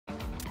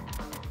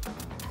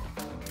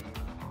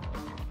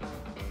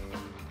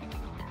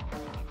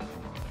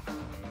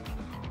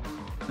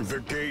The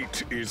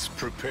gate is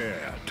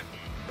prepared.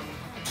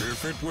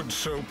 If it would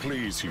so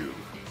please you.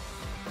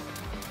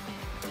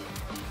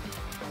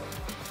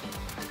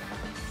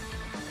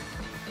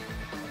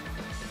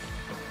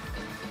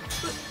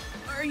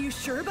 Are you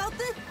sure about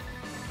this?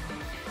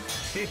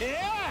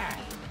 Yeah!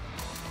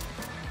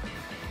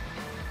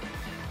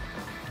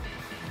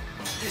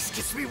 This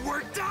gets me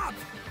worked up!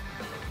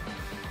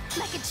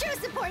 Like a true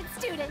support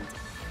student.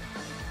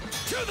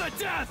 To the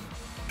death!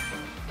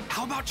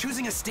 How about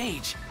choosing a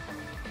stage?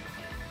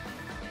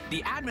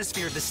 The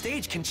atmosphere of the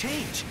stage can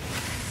change.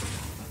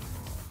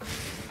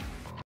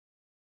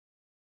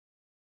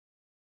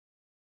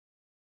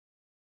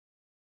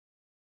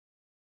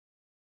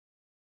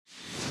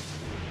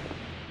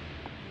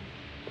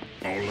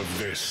 All of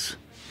this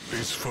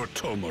is for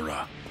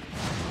Tomura.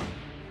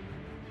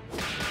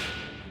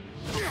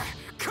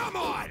 Come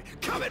on!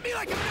 Come at me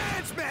like a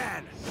man's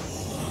man!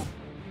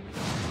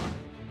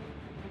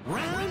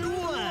 Round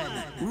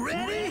one!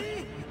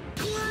 Ready?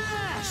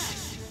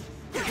 Clash!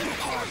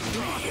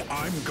 Pardon me,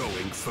 I'm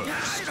going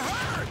first. It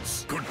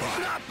hurts!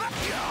 Goodbye.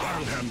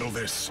 I'll handle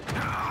this.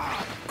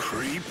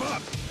 Creep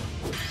up.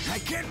 I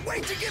can't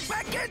wait to get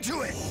back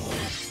into it!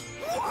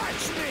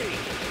 Watch me!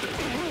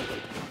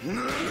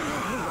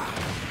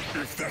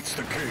 If that's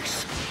the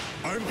case,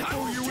 I'll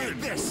pull you take in.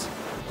 This!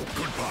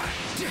 Goodbye.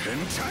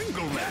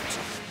 Entanglement.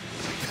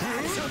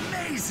 That's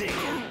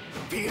amazing!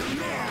 Feel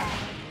now!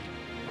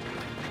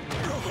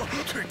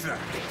 Take that.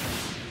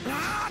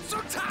 Ah,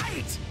 so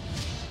tight!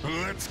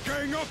 Let's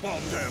gang up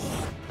on them.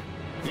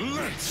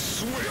 Let's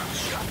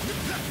switch.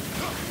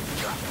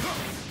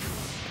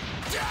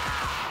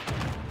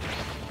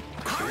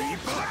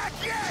 Creep up. Back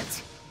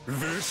yet!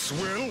 This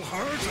will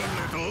hurt a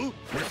little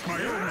with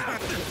my own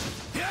hand.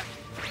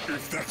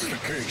 If that's the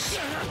case,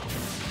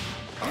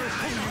 I'll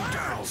pull you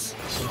down.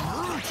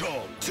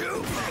 Brutal. To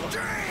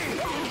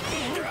victory!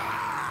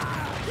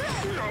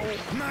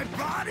 My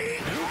body!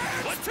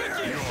 What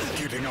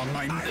You're getting on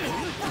my nerves.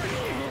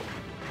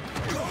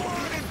 Go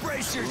on and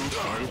brace your...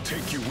 I'll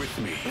take you with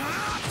me.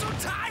 Ah, so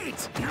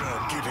tight!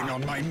 You're getting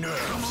on my Come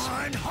nerves.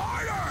 on,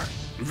 harder!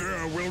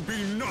 There will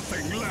be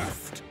nothing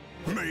left.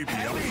 Maybe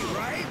Heavy, a...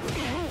 right?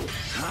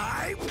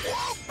 I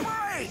won't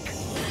break!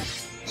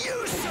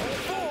 Use some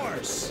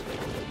force!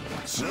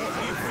 So you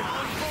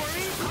falling for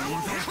me? I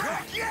won't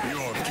crack yet!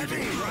 You're Heavy,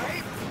 getting...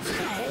 right?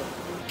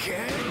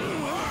 Get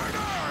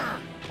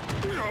harder!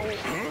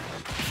 Huh?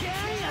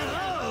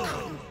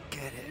 KO!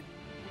 Get it?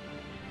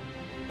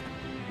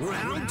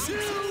 Round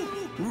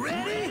two!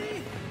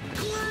 Ready?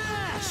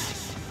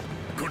 Clash!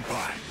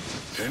 Goodbye.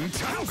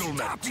 Entanglement.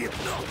 Stop you!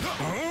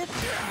 Huh?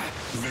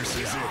 This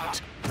is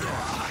it.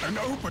 An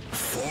open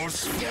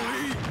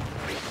forcefully.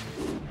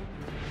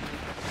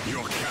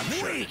 You're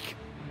captured. Weak!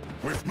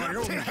 With my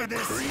own Take head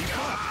this. creep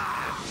up.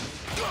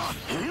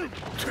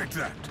 Take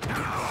that.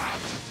 Goodbye.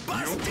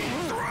 Busting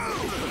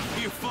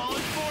through! You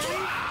falling for me?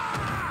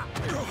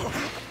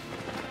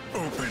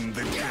 Open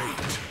the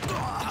gate.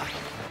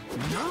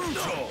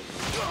 Brutal.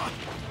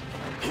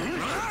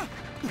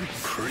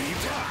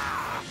 Creep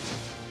up.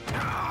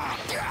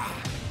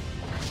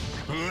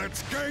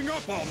 Let's gang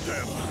up on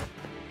them.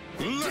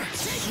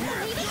 Let's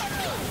switch.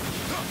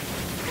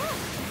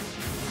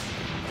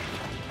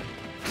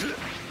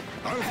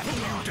 I'll pull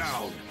you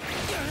down.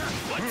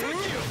 What took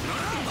you?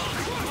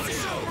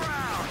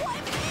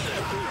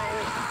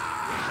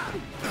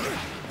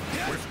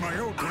 With my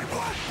own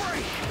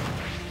break.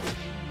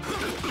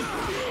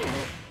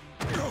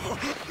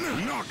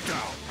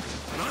 Knockdown.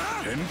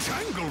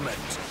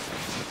 Entanglement.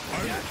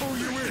 I'll pull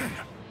you in.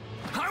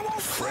 I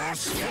won't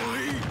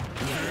Forcefully.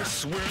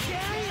 This will...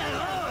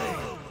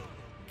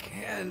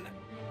 Can...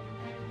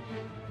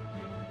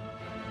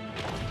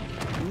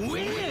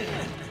 Win!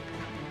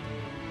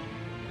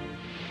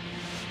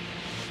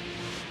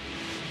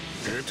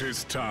 It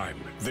is time.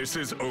 This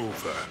is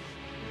over.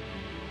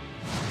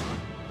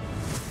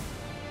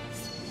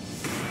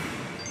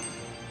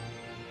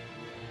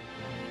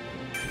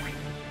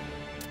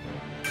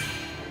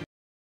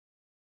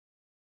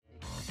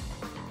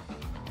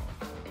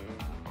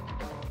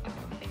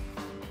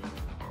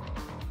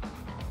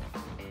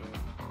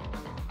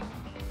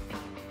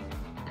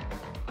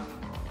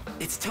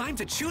 It's time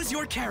to choose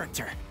your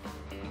character.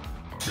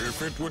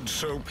 If it would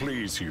so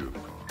please you.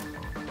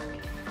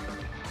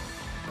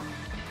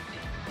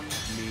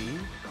 Me?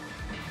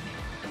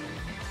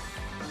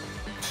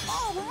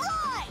 All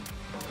right!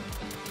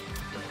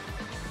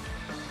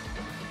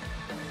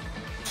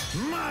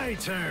 My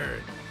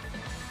turn!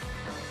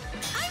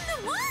 I'm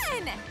the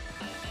one!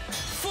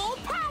 Full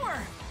power!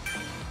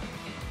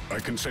 I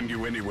can send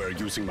you anywhere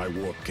using my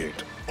warp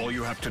gate. All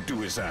you have to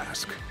do is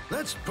ask.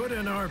 Let's put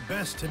in our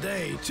best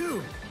today,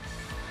 too.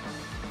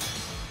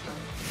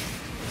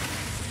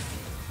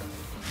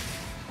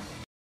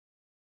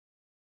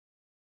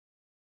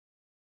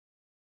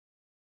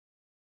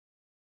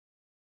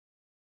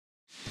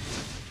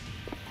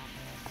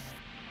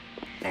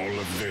 All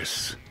of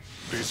this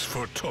is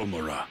for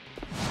Tomura.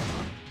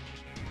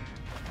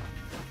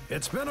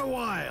 It's been a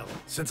while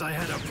since I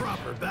had a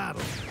proper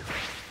battle.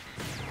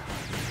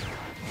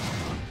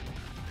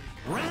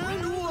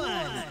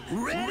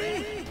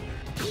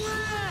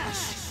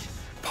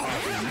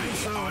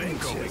 so I'm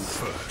anxious. going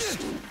first.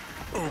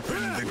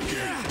 Open the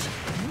gate.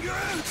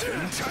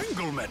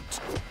 Entanglement.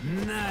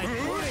 Night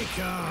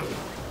breakup.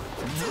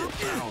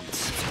 Bounce.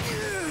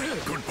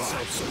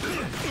 Goodbye.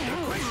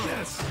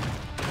 Quickness.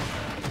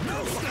 No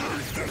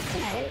stop.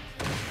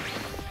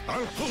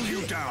 I'll pull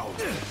you down.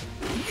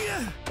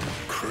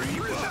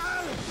 Creep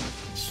up.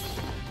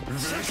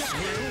 This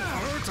will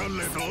hurt a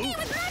little.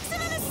 With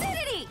maximum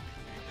acidity!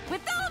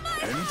 With all my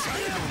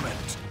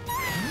Entanglement.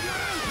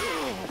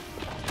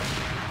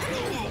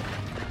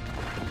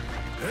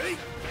 Hey.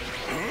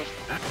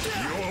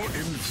 You're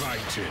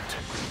invited.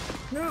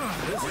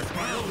 With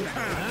my own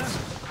hands.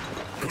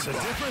 It's a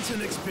difference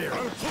in experience.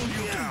 I'll pull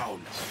you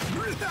down.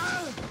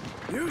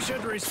 You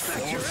should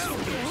respect your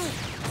elders.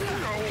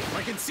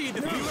 I can see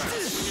the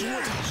Let's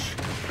switch.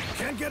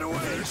 Can't get away.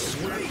 This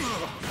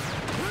will.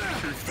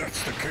 If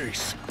that's the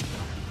case,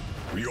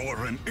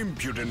 you're an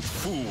impudent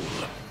fool.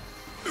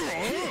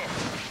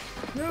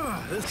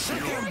 The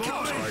second Your boy.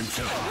 time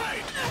to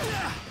hide.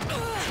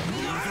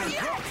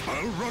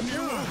 I'll run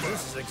you over.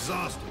 This is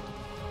exhausting.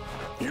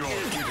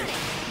 You're getting...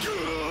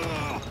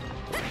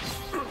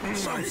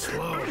 So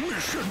slow.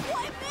 Mission.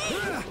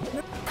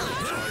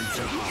 Time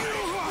to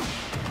hide.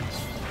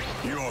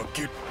 You're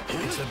getting...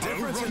 It's a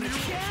difference I'll in run you...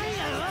 experience.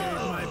 I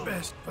gave my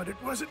best, but it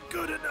wasn't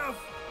good enough.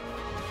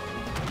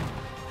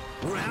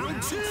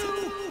 Round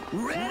two!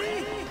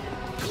 Ready?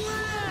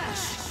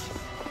 Clash!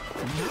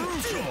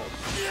 Brutal.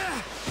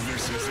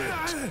 This is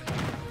it.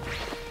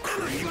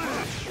 Creep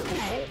up.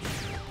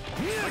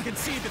 I can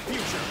see the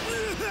future.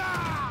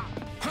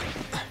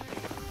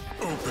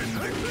 Open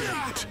the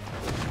gate.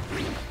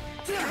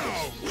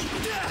 Go.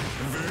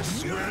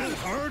 This will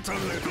hurt a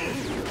little.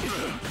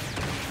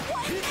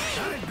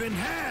 I've been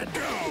had.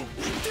 Go.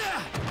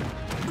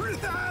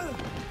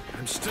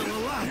 I'm still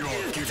alive.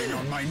 You're getting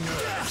on my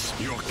nerves.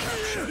 You're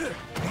captured.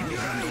 I'll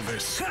handle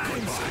this.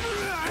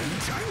 Goodbye.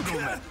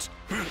 Entanglement.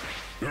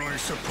 I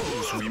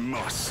suppose we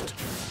must.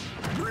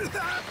 With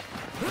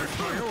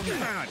my own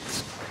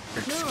hands.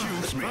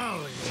 Excuse me.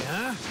 Following me,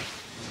 huh?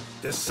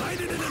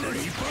 Decided in an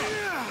Creep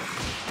up.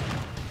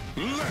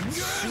 Let's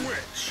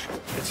switch.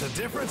 It's a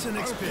difference in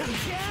experience.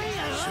 Should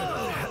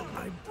have had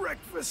my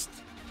breakfast.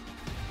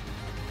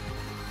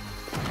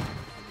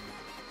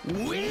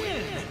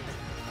 Win!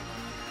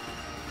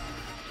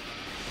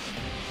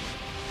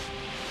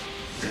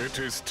 It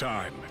is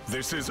time.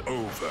 This is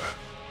over.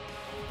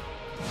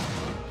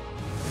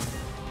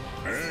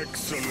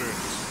 Excellent.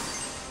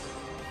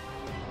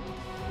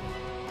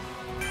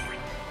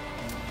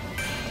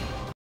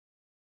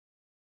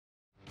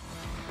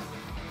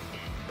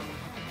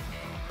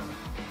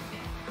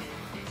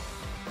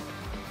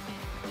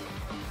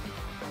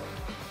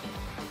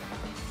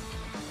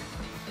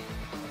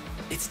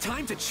 It's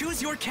time to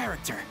choose your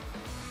character.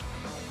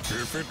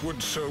 If it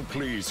would so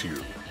please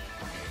you.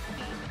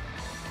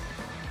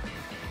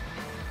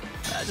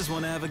 I just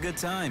want to have a good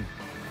time.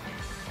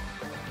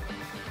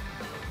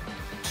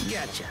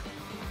 Gotcha.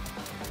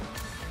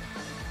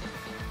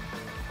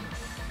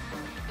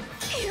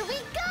 Here we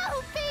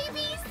go,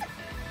 babies!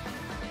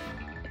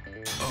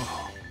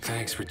 Oh,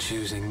 thanks for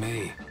choosing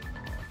me.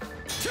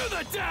 To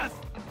the death!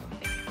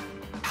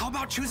 How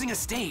about choosing a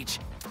stage?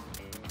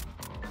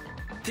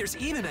 There's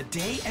even a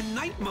day and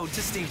night mode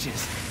to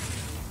stages.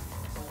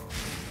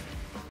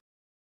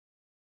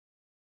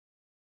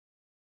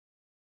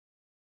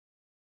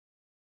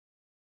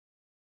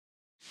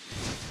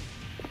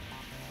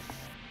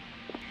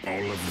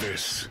 All of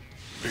this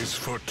is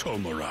for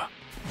Tomura.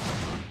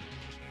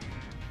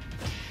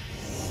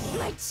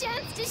 My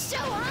chance to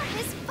show off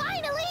is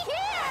finally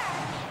here!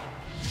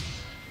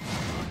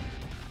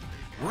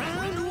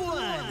 Round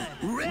one!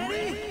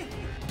 Ready?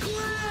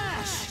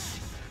 Clash!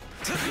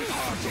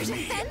 Pardon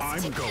me,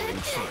 I'm going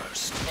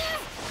first.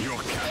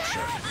 You're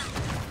captured.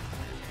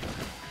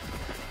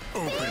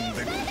 Open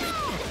the gate.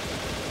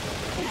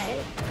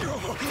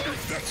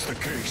 If that's the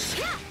case,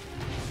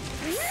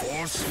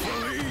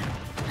 forcefully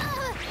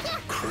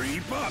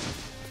creep up.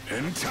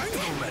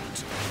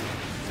 Entanglement.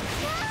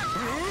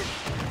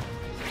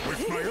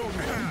 With my own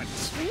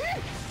hands.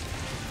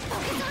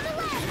 Focus on the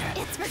left!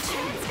 It's for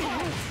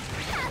transport!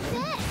 Not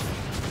this!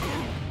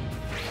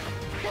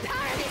 The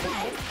power of his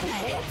legs!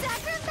 It's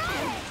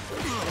acrobatic!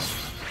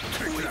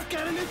 Take that.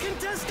 Got a new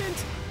contestant!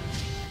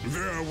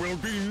 There will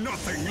be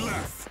nothing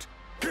left.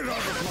 Get out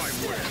of my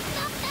way.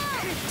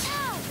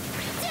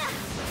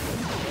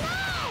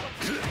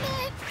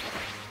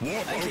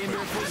 Warp I came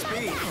here full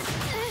speed.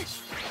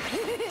 To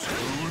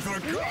the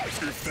gods,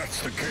 if that's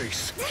the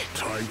case.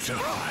 Time to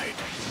hide.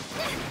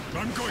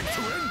 I'm going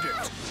to end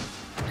it.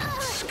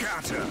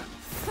 Scatter.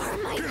 For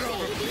my Get out of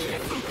baby! here.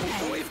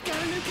 We've got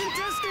a new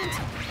contestant!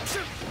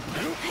 I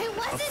A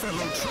wasn't fellow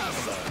finished.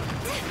 traveler.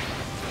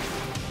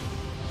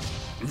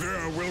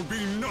 There will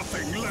be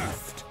nothing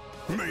left.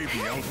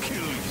 Maybe I'll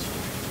kill you.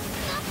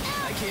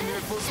 I came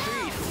here full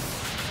speed.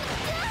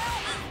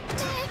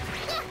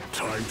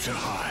 Time to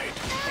hide.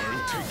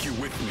 I'll take you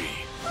with me.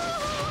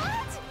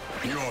 What?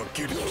 You're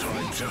getting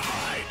time to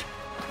hide.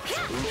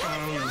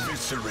 I'll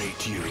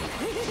eviscerate you.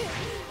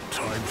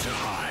 Time to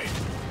hide.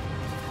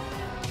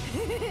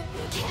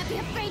 Can't be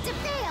afraid to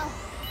fail.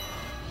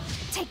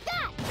 Take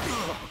that.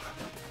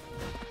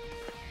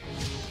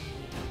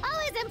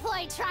 Always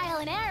employ trial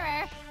and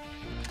error.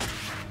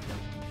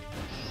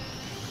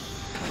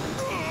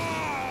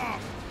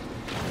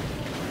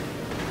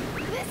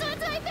 This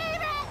one's my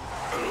favorite!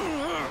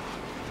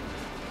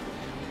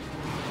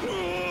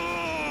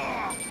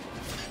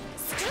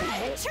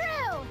 Straight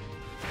true!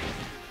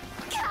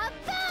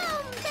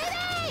 Kaboom,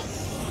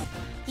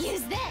 baby!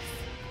 Use this!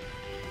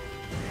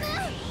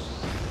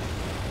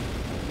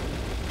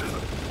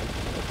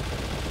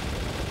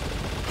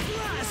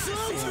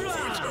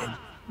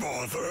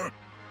 Bother!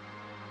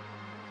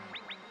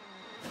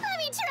 Let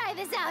me try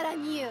this out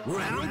on you!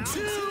 Round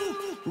two!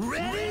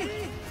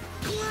 Ready?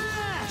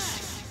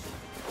 Clash!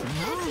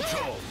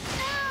 Brutal!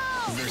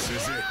 No! This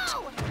is it.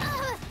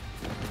 No!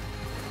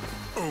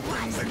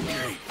 Open the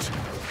gate.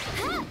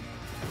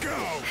 Go!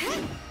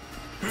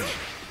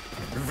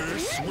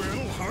 This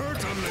will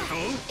hurt a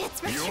little. It's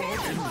for You're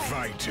transport.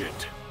 invited.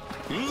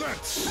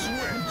 Let's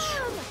switch.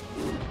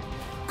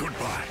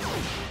 Goodbye.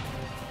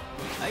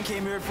 I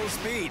came here at full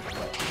speed.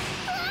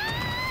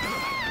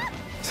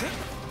 Check!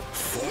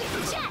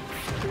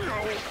 No.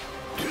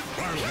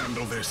 I'll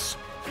handle this.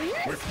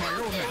 With my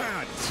own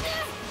hands.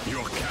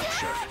 You're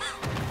captured.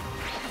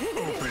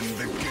 Open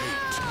the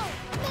gate.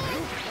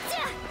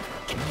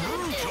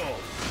 Brutal.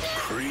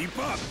 Creep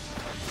up.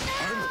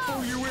 I'll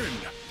pull you in.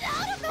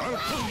 I'll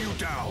pull you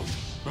down.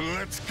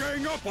 Let's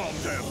gang up on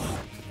them.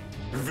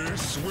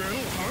 This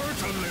will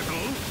hurt a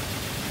little.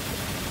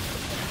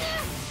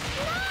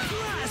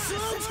 Class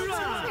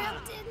Ultra!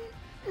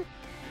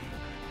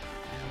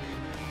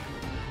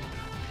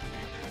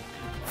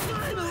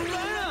 Final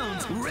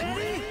round!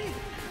 Ready?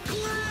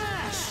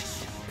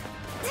 Clash!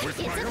 With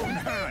my own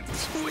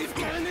hands. We've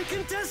got a new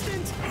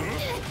contestant!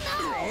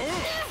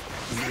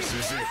 This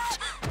is it.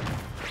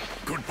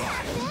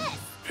 Goodbye.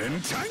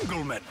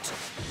 Entanglement.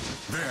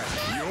 There,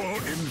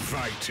 you're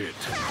invited.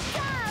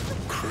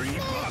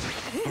 Creep up.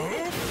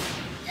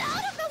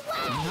 Out of the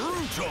way!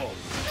 Brutal.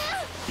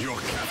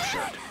 You're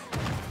captured.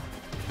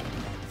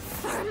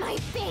 For my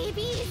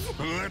babies!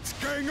 Let's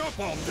gang up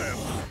on them.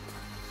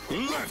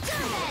 Let's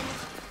Done!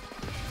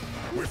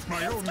 with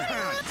my own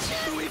hands.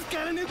 We've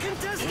got a new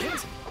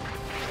contestant!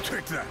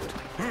 Take that.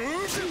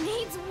 She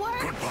needs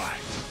work! Goodbye.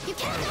 You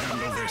can't I'll go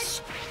handle forward.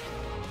 this.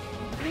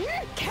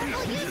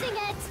 Careful using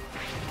it!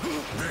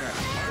 There,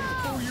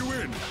 I'll pull you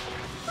in.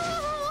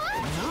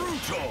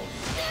 Brutal.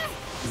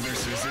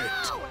 This is it.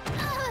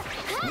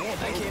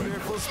 Warp I came open. here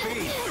at full speed.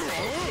 No,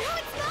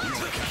 it's not!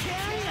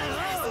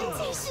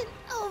 Presentation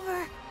over.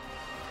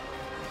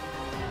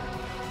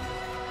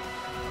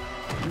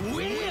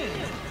 Win!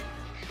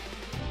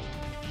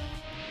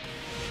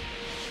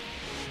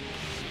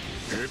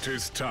 It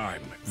is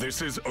time.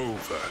 This is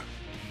over.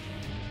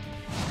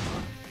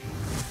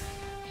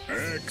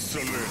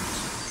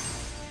 Excellent.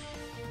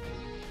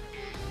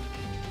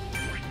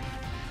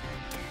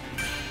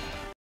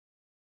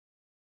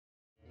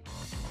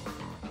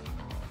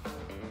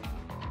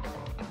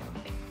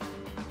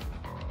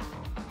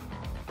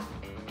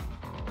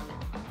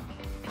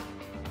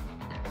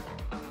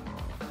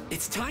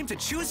 It's time to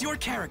choose your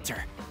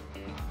character.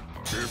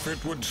 If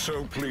it would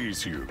so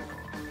please you.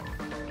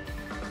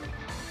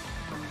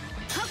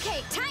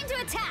 Okay, time to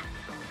attack!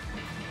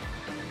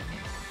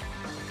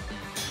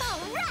 All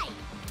right!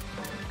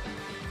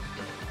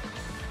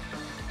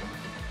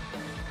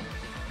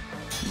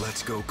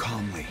 Let's go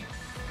calmly.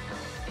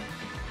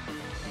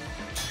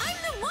 I'm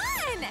the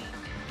one!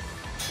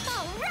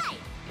 All right!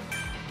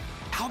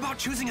 How about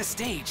choosing a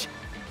stage?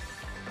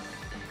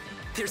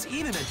 There's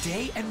even a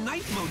day and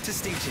night mode to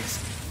stages.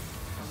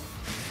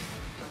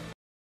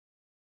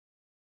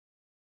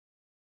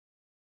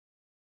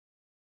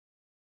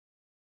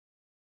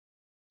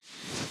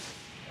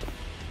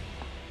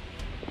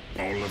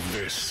 All of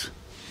this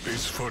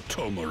is for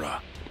Tomura.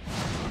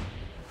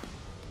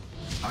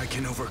 I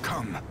can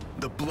overcome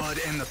the blood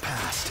and the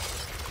past.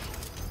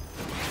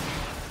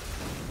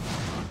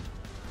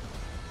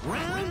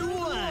 Round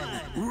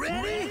one!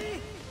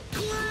 Ready?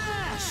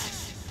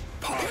 Clash!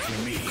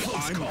 Pardon me,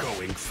 I'm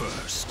going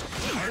first.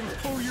 I'll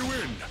pull you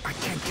in. I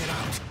can't get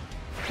out.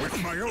 With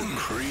my own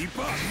creep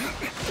up.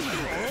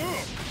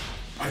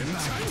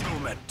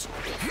 Entanglement.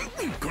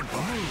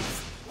 Goodbye.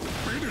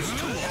 It is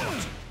too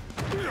hot.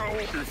 No,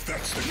 if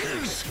that's the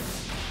case.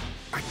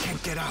 I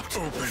can't get out.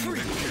 Open the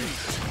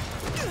gate.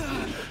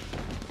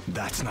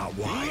 That's not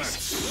wise.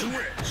 Let's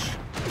switch.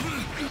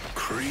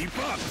 Creep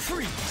up.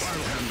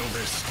 I'll handle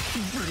this.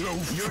 Below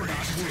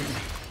freezing.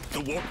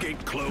 The warp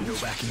gate closed. No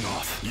backing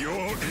off. You're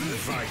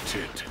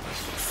invited.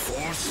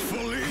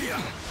 Forcefully.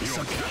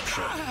 You're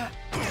captured.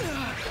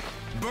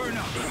 Burn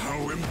up.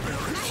 How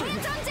embarrassing.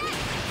 Hands on deck!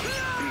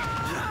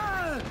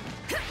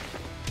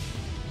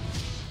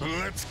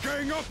 Let's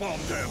gang up on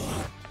them.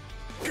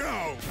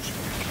 Gouge.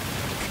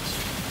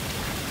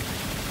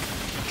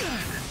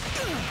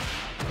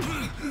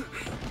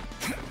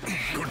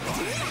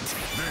 Goodbye.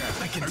 There.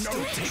 I can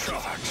still take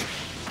charge.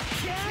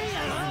 I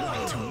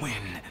want to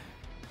win.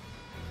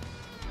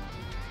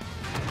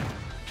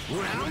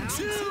 Round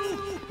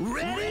two!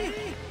 Ready?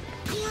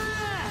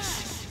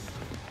 Clash!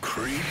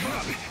 Creep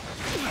up.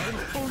 I'll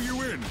pull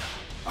you in.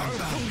 I'll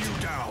pull you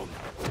down.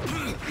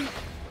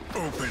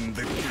 Open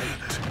the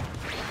gate.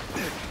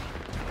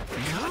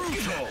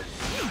 Brutal.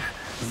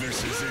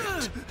 This is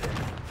it.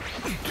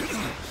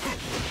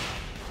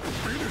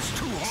 It is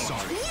too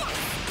hot. Sorry.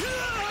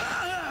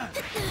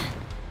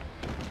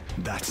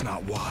 That's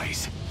not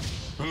wise.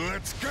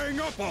 Let's gang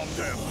up on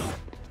them.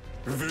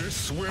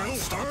 This will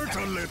hurt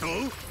a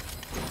little.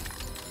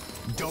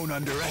 Don't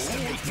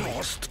underestimate me.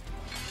 Frost.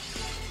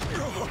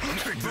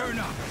 Burn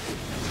up.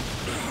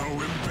 How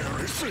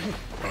embarrassing.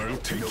 I'll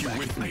take you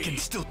with me. I can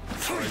still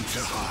Time to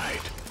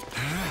hide.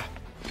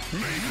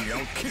 Maybe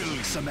I'll kill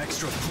you. some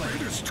extra It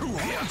flame. is too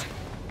hot.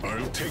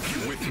 I'll take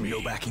you with me.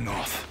 No backing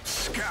off.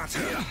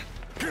 Scatter.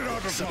 Get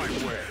out of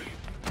my way.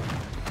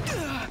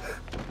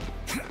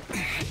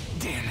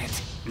 Damn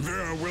it.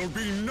 There will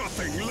be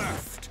nothing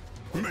left.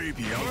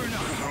 Maybe I'll...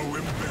 How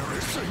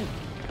embarrassing.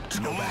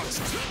 No back.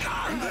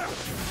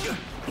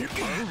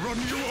 I'll run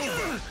you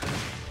over.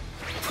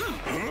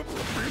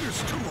 It is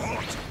too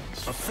hot.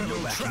 A fellow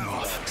No backing traveler.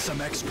 off.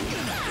 Some extra.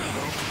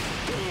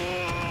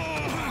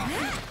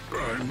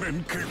 I'm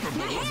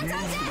incapable of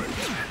movement.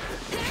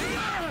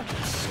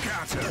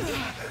 Scatter.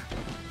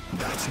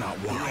 That's not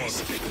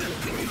wise.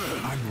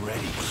 I'm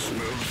ready.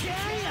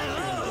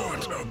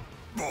 What a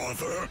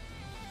bother.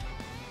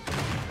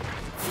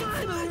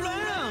 Final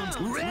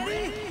round.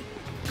 Ready?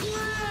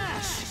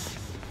 Clash!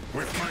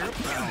 With my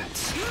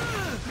bounce.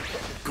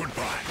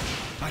 Goodbye.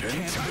 I can't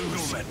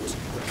lose. Entanglement.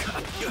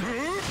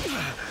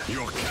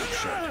 Your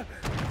capture.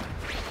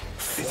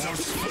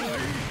 Forcefully.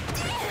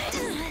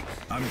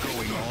 I'm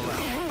going all out.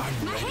 I'm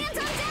My ready. hands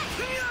on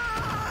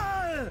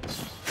deck!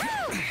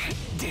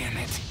 Damn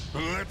it.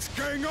 Let's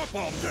gang up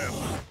on them.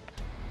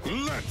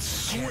 Let's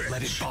switch. Can't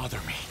let it bother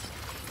me.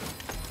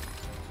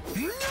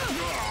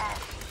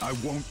 I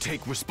won't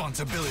take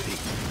responsibility.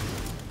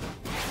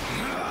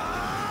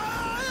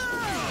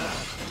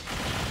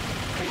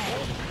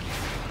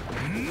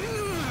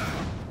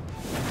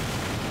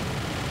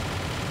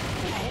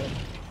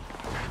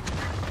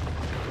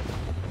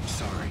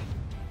 Sorry.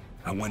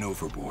 I went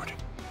overboard.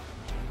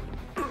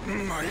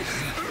 My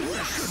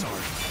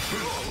sorry.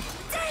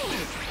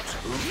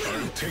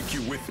 I'll take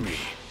you with me.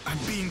 I'm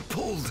being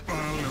pulled.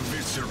 I'll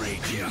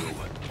eviscerate you.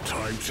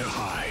 Time to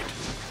hide.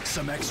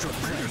 Some extra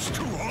flame. It's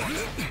too hot.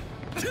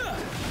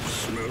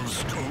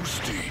 Smells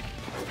toasty.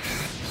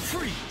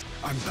 Free.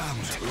 I'm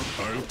bound.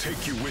 I'll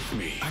take you with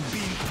me. I'm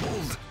being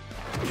pulled.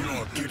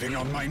 You're getting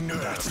on my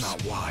nerves. That's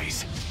not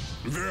wise.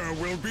 There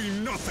will be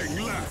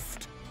nothing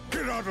left.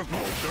 Get out of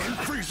mode. I'm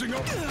freezing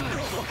up.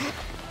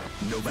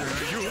 No There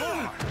better. you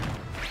are.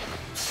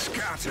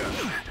 Scatter.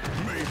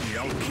 Maybe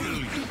I'll kill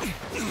you.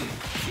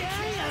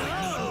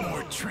 Need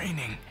more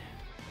training.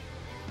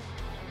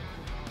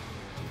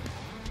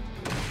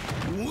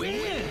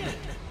 Win!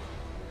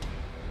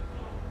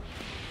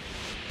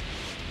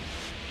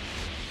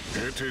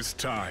 It is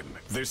time.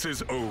 This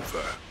is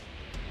over.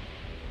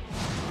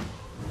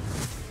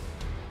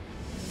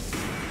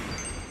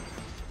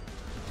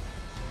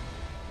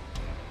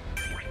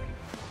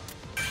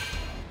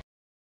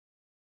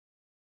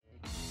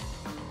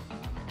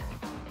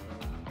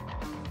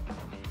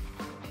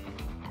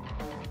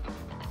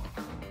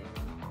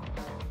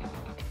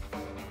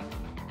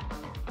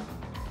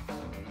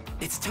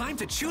 It's time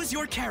to choose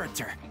your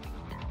character.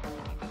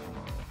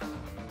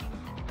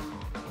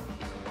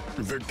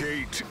 The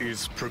gate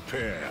is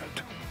prepared.